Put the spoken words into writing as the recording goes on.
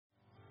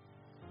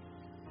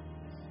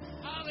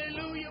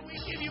We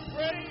give you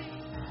praise.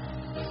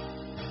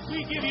 We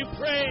give you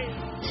praise.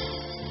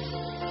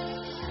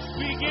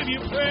 We give you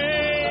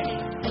praise.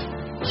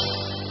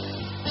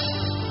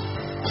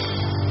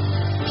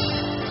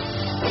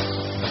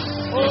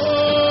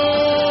 Oh.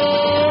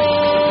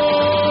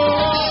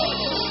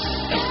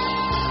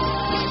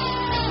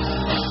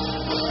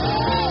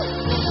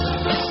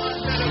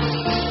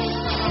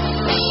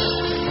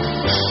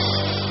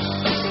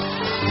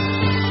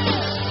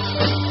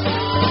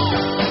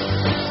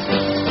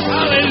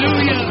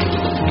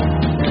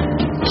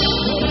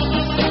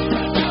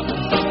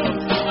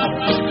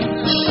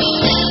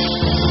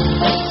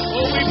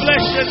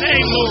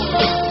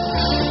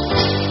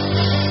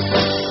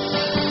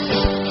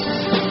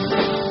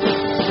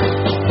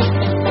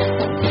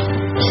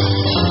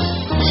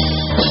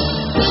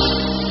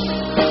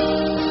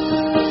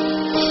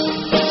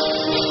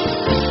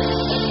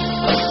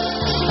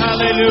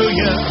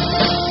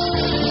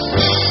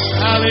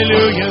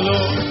 Hallelujah,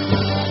 Lord.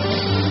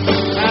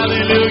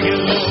 Hallelujah,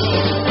 Lord.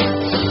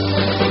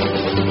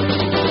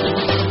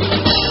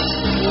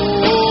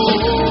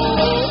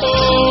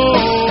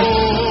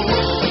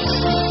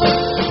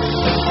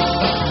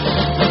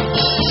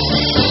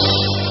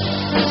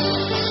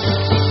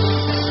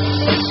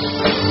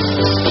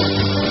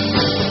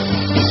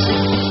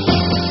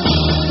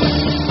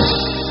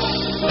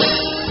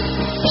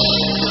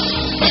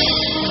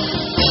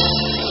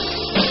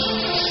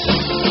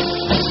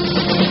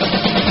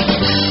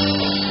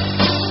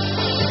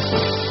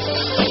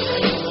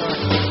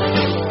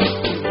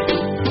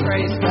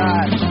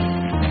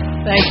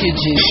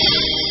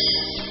 Jesus.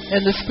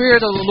 And the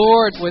Spirit of the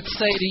Lord would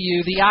say to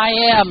you, the I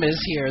Am is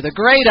here, the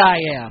great I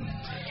Am.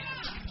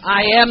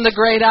 I am the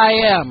great I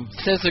am,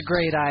 says the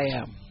great I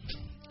am.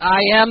 I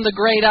am the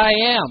great I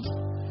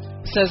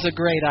am, says the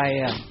great I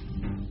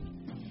am.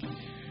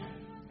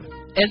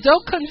 And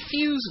don't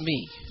confuse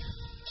me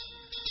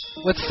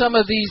with some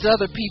of these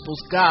other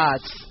people's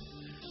gods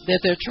that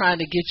they're trying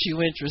to get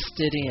you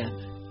interested in.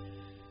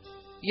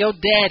 Your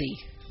daddy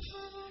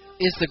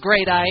is the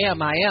great I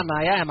am, I am,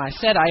 I am. I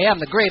said I am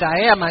the great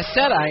I am, I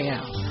said I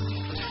am.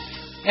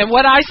 And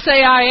what I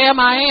say I am,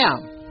 I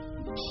am.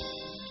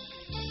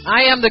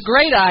 I am the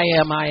great I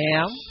am, I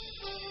am.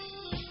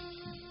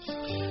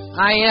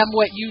 I am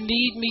what you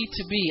need me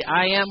to be.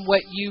 I am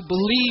what you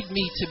believe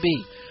me to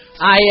be.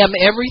 I am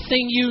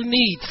everything you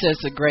need, says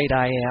the great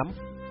I am.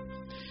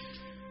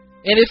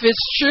 And if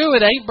it's true,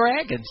 it ain't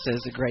bragging,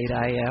 says the great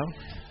I am.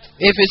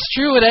 If it's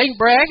true, it ain't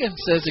bragging,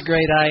 says the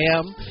great I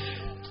am.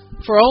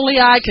 For only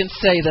I can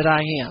say that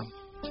I am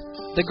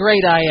the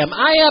great I am.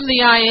 I am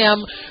the I am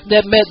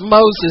that met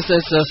Moses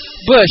as a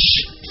bush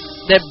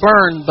that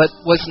burned but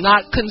was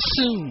not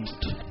consumed.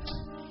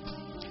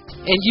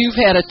 And you've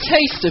had a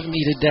taste of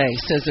me today,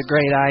 says the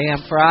great I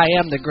am, for I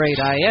am the great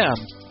I am.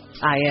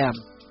 I am,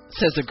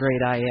 says the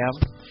great I am.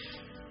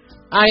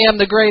 I am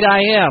the great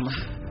I am,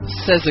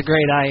 says the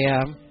great I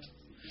am.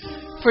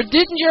 For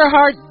didn't your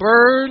heart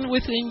burn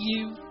within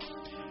you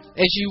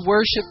as you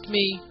worshipped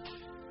me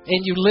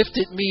and you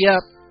lifted me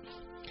up?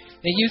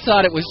 And you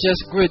thought it was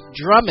just good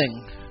drumming,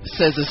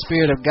 says the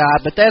Spirit of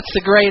God. But that's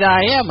the great I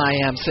am,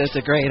 says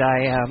the great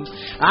I am.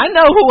 I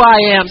know who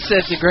I am,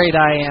 says the great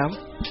I am.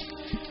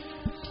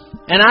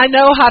 And I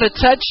know how to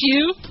touch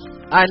you.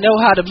 I know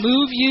how to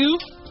move you.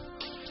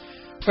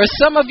 For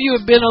some of you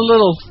have been a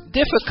little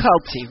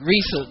difficulty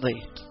recently.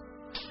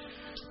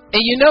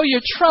 And you know your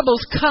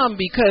troubles come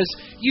because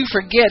you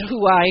forget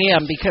who I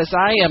am, because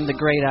I am the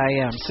great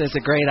I am, says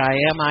the great I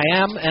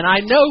am, and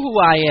I know who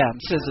I am,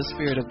 says the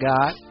Spirit of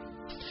God.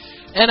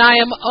 And I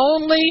am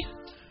only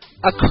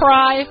a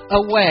cry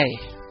away.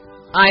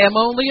 I am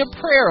only a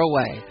prayer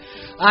away.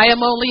 I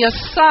am only a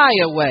sigh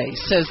away,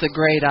 says the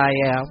great I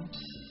am.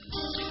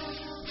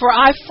 For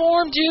I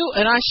formed you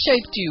and I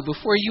shaped you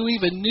before you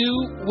even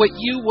knew what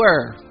you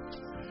were.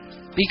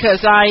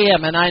 Because I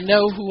am, and I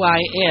know who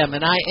I am,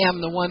 and I am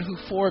the one who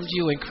formed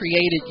you and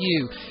created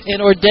you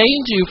and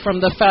ordained you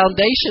from the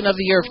foundation of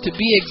the earth to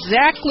be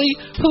exactly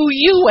who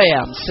you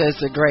am, says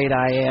the great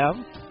I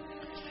am.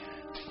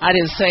 I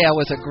didn't say I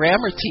was a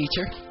grammar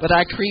teacher, but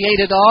I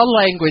created all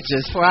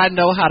languages, for I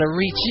know how to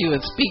reach you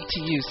and speak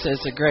to you, says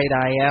the great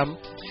I am.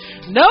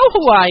 Know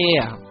who I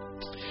am.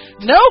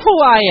 Know who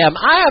I am.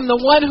 I am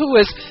the one who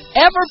is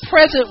ever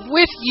present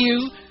with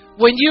you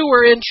when you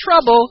were in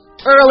trouble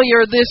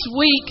earlier this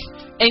week,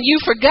 and you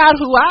forgot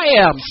who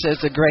I am,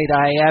 says the great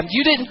I am.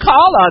 You didn't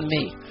call on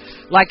me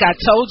like I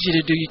told you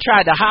to do. You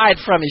tried to hide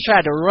from me,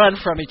 tried to run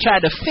from me,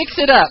 tried to fix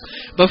it up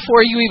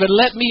before you even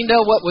let me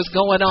know what was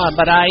going on.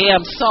 But I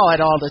am saw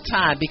it all the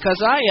time because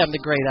I am the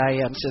great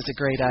I am, says the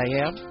great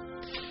I am.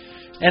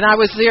 And I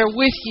was there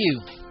with you.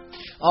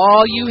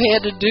 All you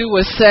had to do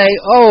was say,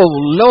 oh,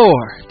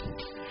 Lord.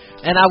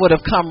 And I would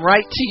have come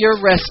right to your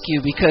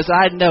rescue because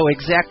I know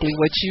exactly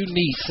what you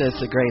need, says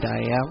the great I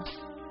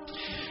am.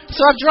 So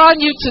I've drawn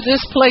you to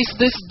this place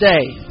this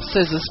day,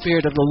 says the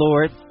Spirit of the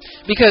Lord,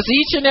 because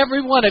each and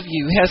every one of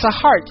you has a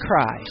heart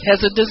cry,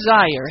 has a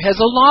desire, has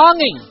a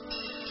longing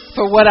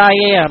for what I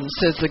am,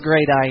 says the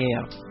great I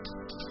am.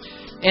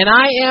 And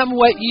I am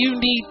what you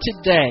need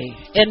today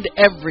and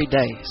every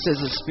day, says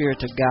the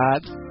Spirit of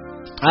God.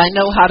 I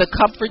know how to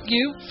comfort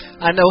you.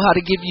 I know how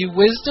to give you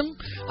wisdom.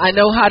 I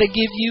know how to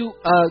give you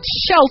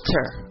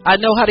shelter. I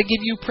know how to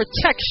give you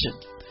protection.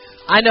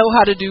 I know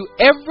how to do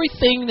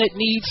everything that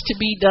needs to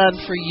be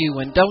done for you.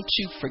 And don't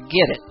you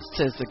forget it,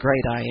 says the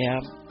great I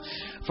am.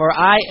 For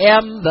I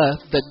am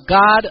the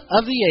God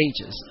of the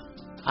ages.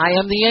 I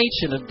am the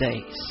Ancient of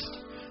Days.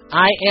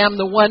 I am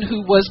the one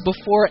who was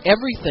before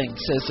everything,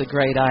 says the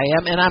great I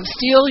am. And I'm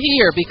still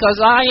here because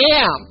I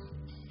am.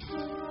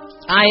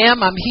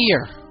 I'm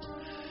here.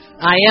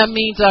 I am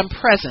means I'm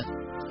present.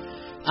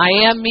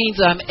 I am means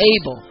I'm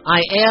able.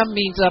 I am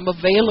means I'm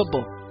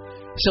available.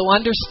 So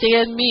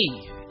understand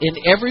me in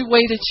every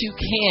way that you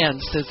can,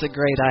 says the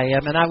great I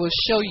am, and I will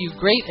show you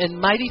great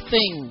and mighty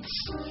things.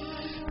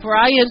 For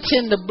I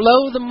intend to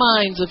blow the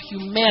minds of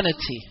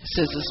humanity,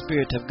 says the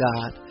Spirit of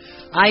God.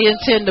 I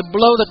intend to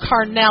blow the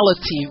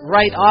carnality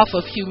right off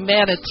of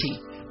humanity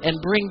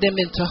and bring them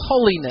into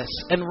holiness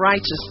and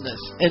righteousness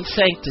and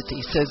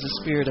sanctity, says the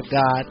Spirit of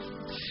God.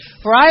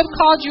 For I have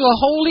called you a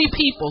holy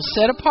people,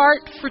 set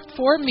apart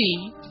for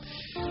me,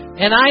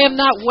 and I am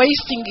not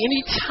wasting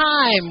any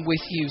time with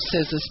you,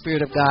 says the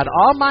Spirit of God.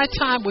 All my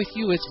time with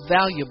you is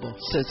valuable,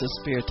 says the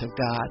Spirit of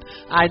God.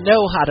 I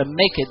know how to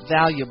make it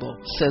valuable,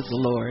 says the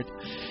Lord.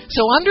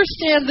 So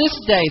understand this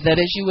day that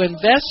as you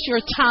invest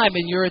your time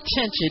and your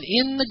attention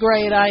in the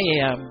great I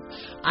am,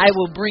 I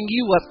will bring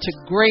you up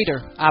to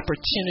greater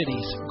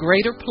opportunities,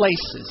 greater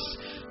places,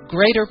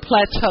 greater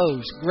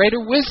plateaus,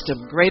 greater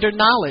wisdom, greater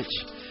knowledge,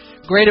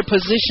 greater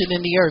position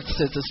in the earth,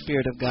 says the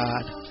Spirit of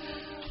God.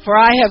 For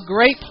I have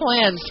great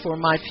plans for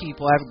my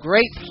people. I have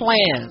great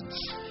plans.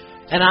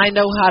 And I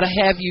know how to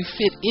have you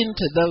fit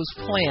into those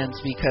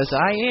plans because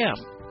I am.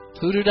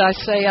 Who did I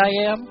say I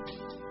am?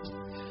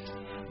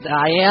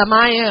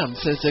 I am,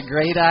 says the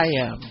great I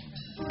am.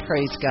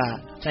 Praise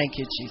God. Thank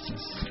you,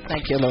 Jesus.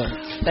 Thank you, Lord.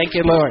 Thank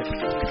you, Lord.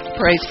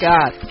 Praise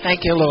God.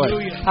 Thank you, Lord.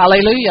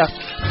 Hallelujah.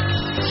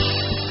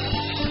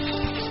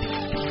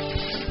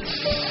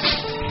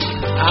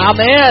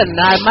 Amen.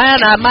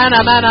 Amen. Amen.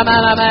 Amen.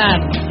 Amen.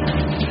 Amen.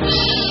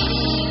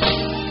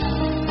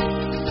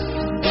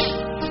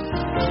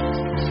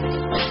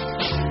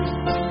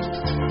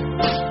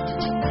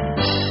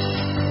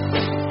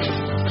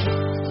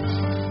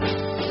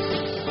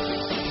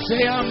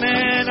 Say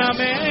amen,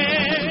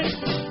 amen,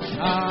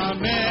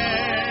 amen.